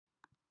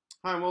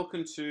Hi and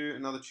welcome to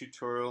another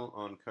tutorial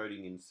on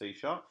coding in C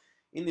Sharp.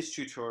 In this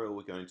tutorial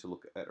we're going to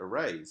look at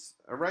arrays.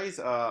 Arrays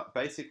are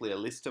basically a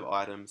list of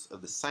items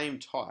of the same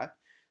type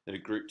that are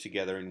grouped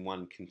together in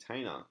one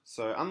container.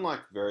 So unlike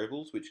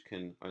variables, which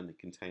can only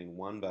contain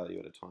one value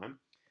at a time,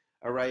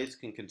 arrays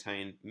can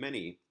contain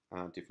many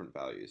different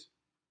values.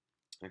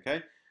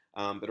 Okay,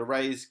 but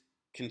arrays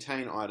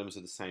contain items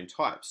of the same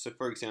type. So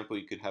for example,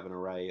 you could have an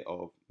array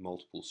of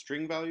multiple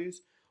string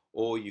values,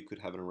 or you could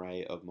have an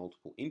array of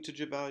multiple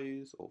integer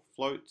values or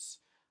floats.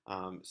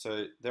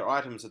 So they're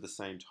items of the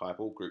same type,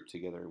 all grouped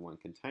together in one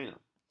container.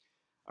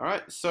 All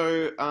right,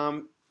 so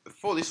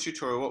for this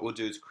tutorial, what we'll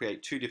do is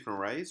create two different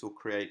arrays. We'll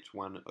create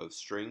one of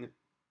string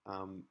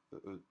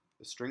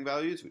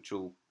values, which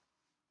will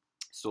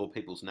store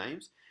people's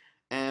names,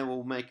 and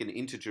we'll make an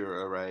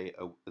integer array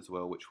as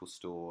well, which will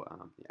store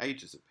the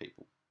ages of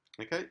people.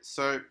 Okay,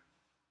 so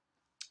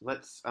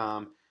let's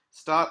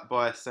start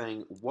by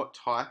saying what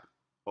type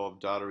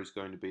of data is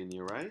going to be in the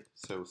array.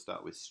 So we'll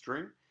start with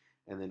string,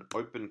 and then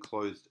open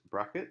closed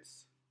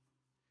brackets,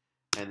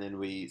 and then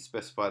we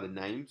specify the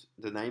name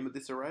of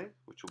this array,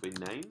 which will be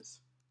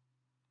names,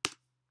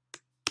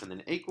 and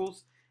then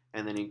equals,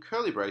 and then in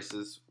curly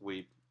braces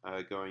we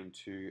are going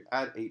to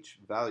add each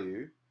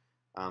value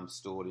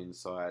stored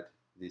inside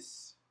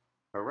this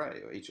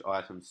array, or each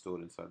item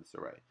stored inside this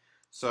array.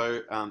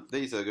 So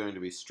these are going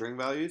to be string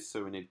values,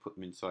 so we need to put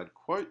them inside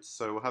quotes.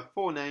 So we'll have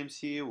four names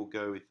here. We'll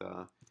go with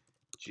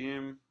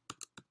Jim,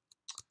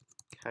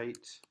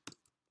 Kate,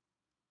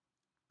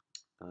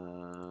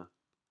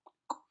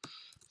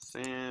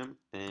 Sam,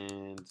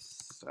 and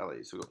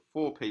Sally. So we've got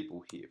four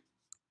people here.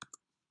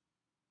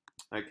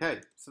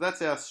 Okay, so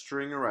that's our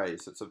string array.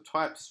 So it's of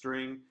type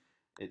string.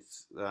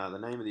 It's the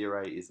name of the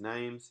array is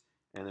names,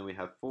 and then we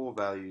have four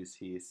values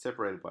here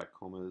separated by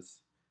commas,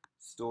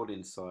 stored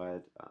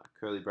inside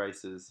curly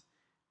braces,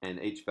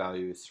 and each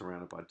value is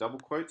surrounded by double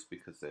quotes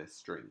because they're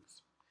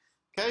strings.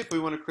 Okay, if we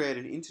want to create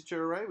an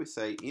integer array, we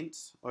say int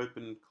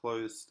open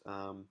closed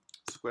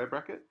square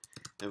bracket,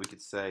 and we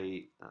could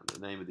say the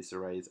name of this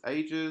array is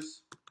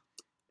ages,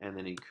 and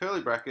then in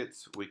curly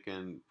brackets we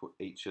can put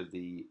each of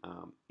the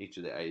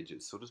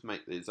ages. So we'll just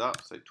make these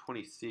up. So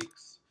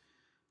 26,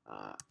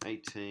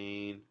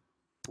 18,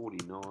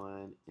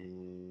 49,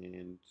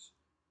 and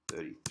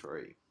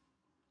 33.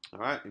 All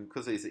right, and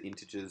because these are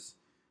integers,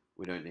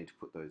 we don't need to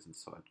put those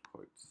inside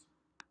quotes.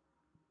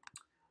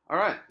 All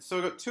right, so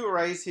we've got two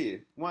arrays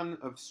here, one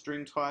of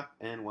string type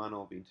and one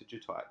of integer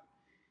type.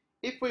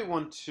 If we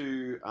want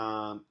to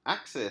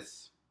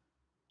access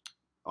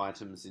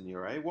items in the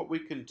array, what we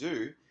can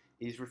do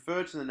is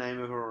refer to the name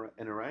of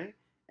an array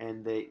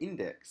and their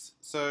index.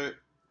 So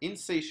in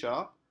C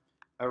Sharp,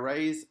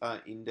 arrays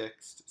are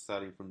indexed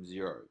starting from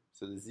 0.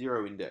 So the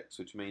 0 index,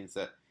 which means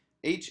that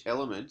each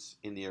element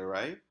in the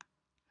array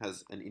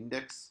has an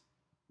index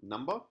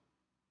number,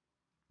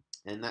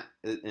 and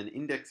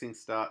indexing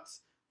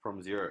starts from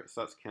 0. It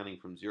starts counting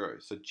from 0.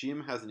 So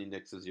Jim has an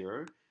index of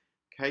 0,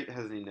 Kate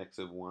has an index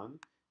of 1,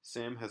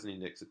 Sam has an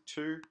index of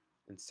 2,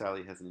 and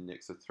Sally has an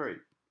index of 3.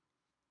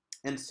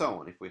 And so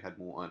on if we had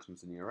more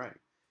items in the array.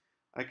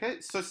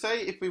 Okay, so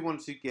say if we want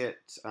to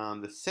get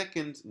the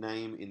second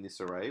name in this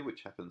array,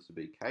 which happens to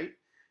be Kate,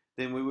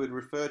 then we would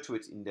refer to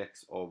its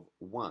index of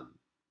 1,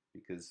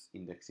 because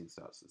indexing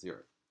starts at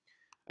 0.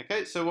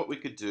 Okay, so what we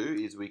could do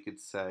is we could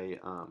say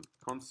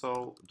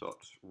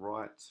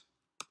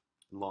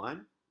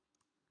console.writeLine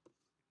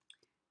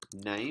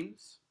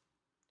names,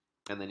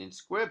 and then in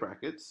square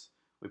brackets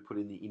we put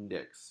in the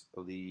index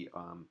of the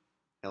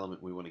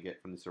element we want to get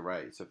from this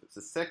array. So if it's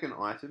the second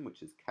item,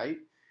 which is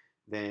Kate,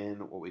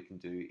 then what we can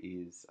do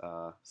is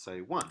say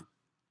 1.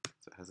 So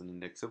it has an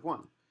index of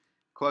 1.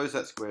 Close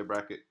that square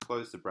bracket,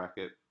 close the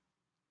bracket,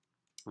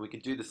 and we can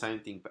do the same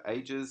thing for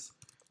ages.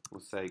 We'll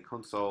say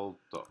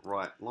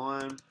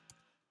console.writeLine,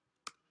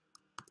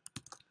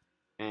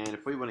 and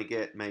if we want to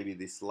get maybe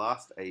this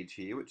last age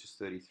here, which is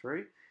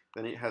 33,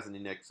 then it has an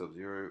index of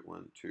 0,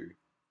 1, 2,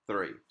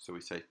 3. So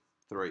we say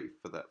 3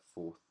 for that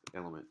fourth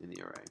element in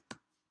the array.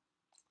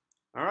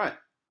 All right,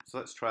 so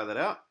let's try that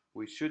out.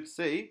 We should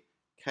see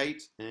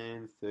Kate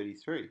and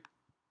 33.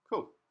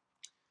 Cool.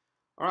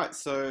 All right,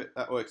 so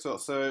that works well.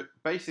 So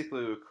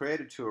basically we've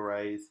created two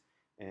arrays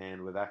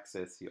and we've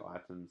accessed the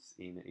items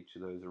in each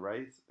of those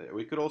arrays.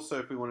 We could also,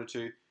 if we wanted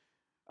to,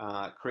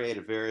 create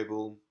a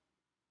variable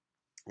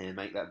and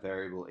make that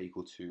variable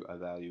equal to a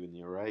value in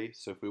the array.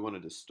 So if we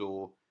wanted to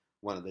store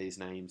one of these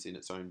names in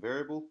its own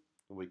variable,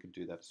 we could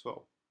do that as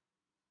well.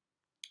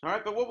 All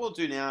right, but what we'll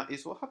do now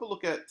is we'll have a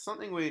look at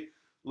something we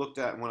looked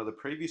at in one of the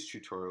previous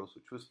tutorials,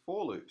 which was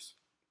for loops.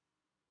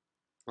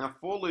 Now,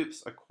 for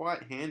loops are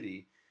quite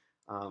handy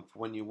for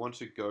when you want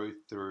to go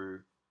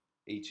through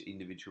each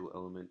individual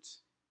element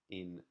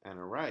in an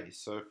array.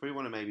 So if we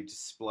want to maybe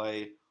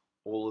display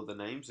all of the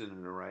names in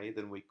an array,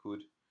 then we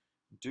could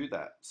do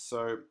that.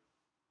 So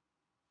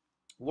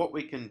what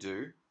we can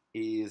do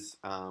is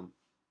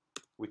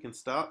we can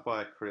start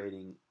by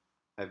creating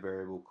a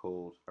variable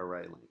called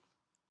array length.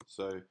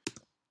 So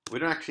we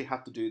don't actually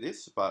have to do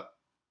this, but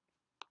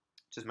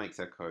it just makes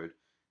our code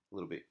a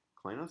little bit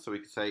cleaner. So we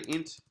could say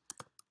int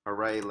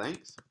array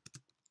length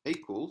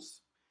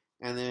equals,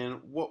 and then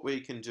what we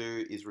can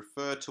do is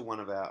refer to one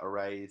of our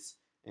arrays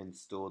and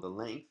store the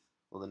length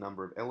or the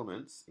number of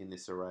elements in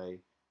this array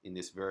in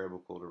this variable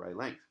called array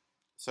length.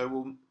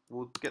 So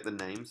we'll get the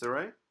names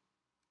array.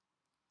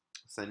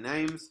 So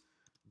names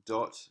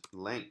dot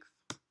length.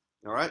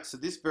 All right, so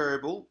this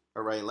variable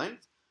array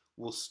length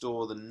will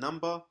store the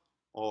number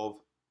of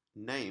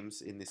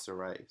names in this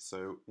array.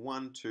 So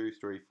 1, 2,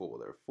 3, 4.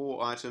 There are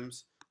 4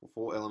 items or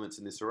 4 elements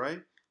in this array,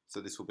 so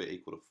this will be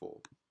equal to 4.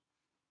 All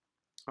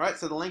right,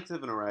 so the length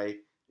of an array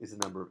is the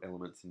number of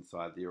elements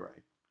inside the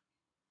array.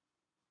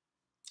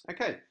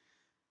 Okay,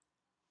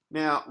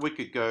 now we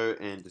could go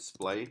and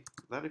display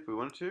that if we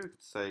wanted to.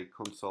 Say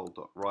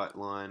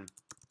console.writeLine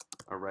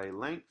array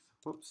length.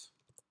 Whoops.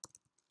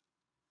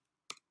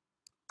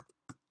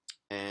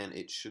 And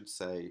it should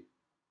say,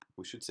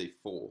 we should see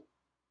 4.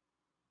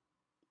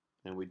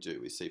 And we do,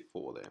 we see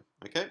 4 there.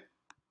 Okay.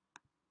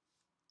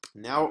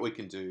 Now what we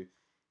can do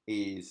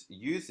is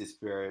use this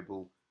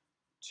variable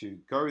to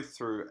go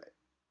through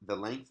the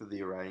length of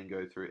the array and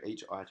go through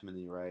each item in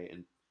the array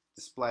and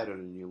display it on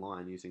a new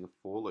line using a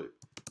for loop.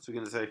 So we're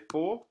going to say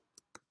for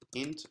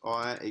int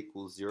I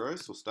equals 0.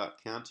 So we'll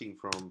start counting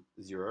from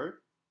 0,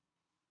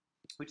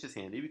 which is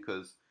handy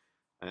because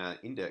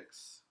indexing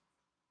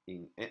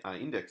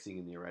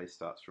in the array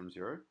starts from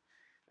 0.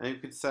 And you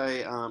could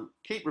say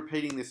keep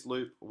repeating this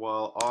loop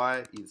while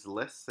I is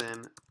less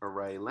than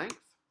array length.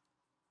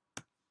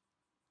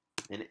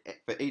 And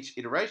for each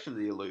iteration of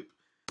the loop,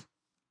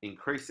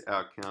 increase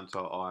our counter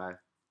I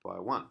by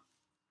 1.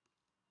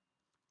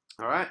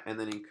 All right, and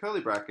then in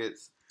curly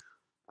brackets,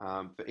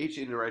 for each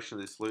iteration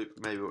of this loop,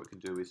 maybe what we can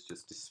do is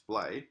just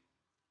display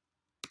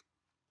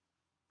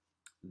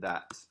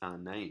that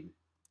name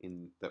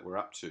that we're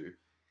up to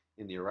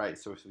in the array.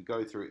 So if we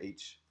go through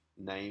each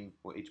name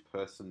or each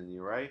person in the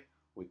array,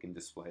 we can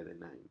display their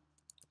name.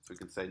 So we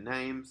can say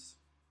names,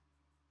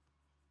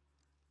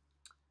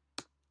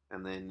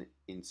 and then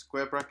in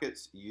square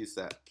brackets, use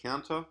that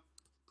counter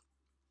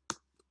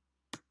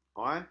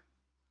I,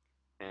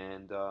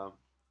 and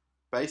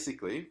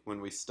basically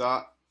when we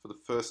start for the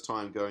first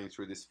time going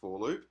through this for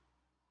loop,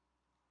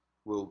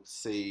 we'll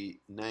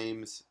see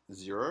names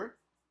 0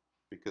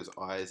 because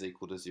I is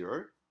equal to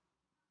 0.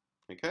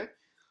 Okay,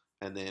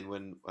 and then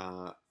when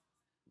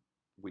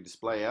we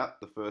display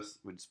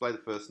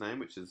the first name,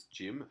 which is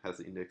Jim, has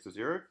the index of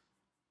 0.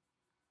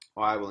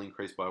 I will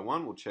increase by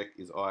 1. We'll check,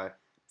 is I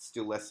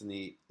still less than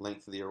the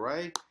length of the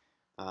array?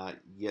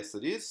 Yes,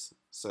 it is.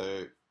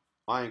 So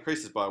I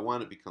increases by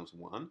 1, it becomes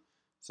 1.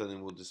 So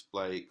then we'll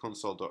display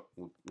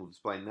we'll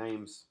display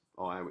names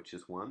I, which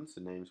is 1.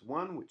 So names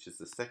 1, which is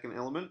the second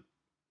element.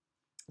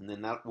 And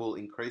then that will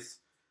increase,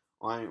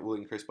 I will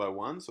increase by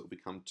 1, so it will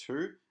become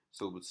 2.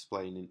 So we'll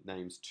display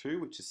names 2,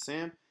 which is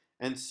Sam.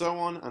 And so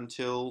on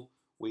until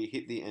we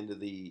hit the end of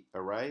the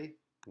array,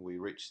 we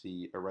reach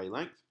the array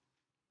length,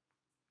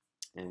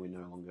 and we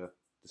no longer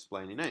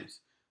display any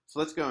names. So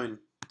let's go and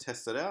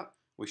test it out.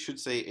 We should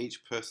see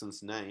each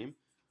person's name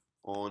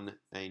on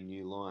a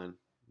new line.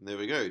 And there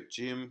we go,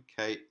 Jim,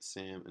 Kate,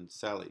 Sam, and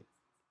Sally.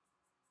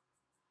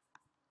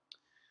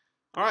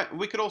 All right,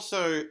 we could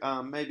also,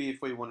 maybe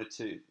if we wanted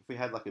to, if we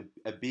had like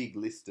a big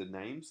list of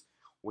names,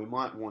 we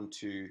might want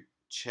to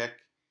check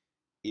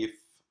if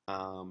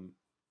a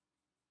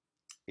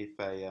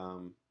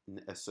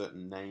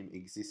certain name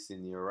exists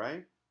in the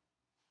array.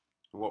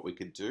 What we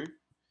could do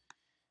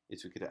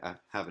is we could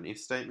have an if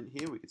statement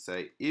here. We could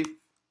say if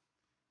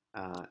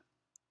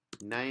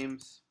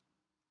names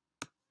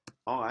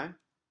I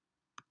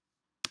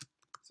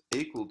is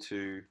equal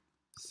to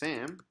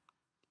Sam.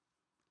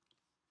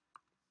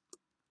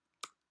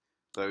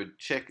 So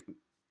check,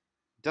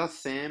 does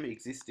Sam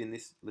exist in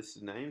this list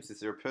of names?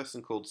 Is there a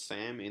person called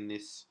Sam in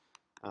this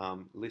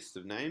list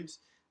of names?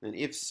 And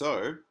if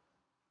so,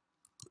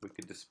 we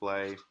could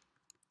display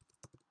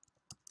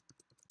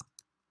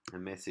a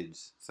message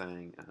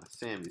saying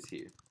Sam is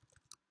here.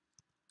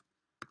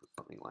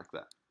 Something like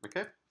that.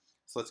 Okay,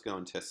 so let's go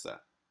and test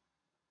that.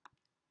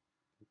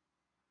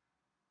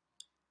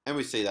 And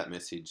we see that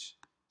message,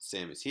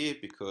 Sam is here,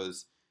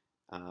 because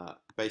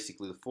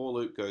basically the for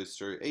loop goes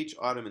through each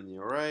item in the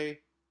array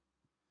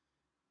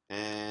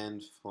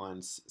and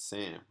finds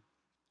Sam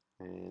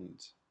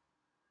and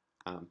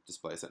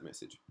displays that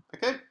message.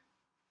 Okay,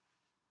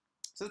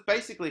 so that's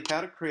basically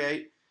how to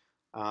create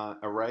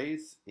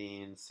arrays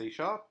in C#,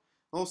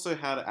 also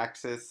how to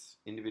access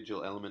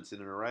individual elements in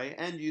an array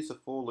and use a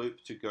for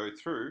loop to go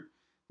through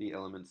the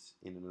elements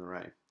in an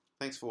array.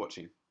 Thanks for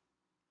watching.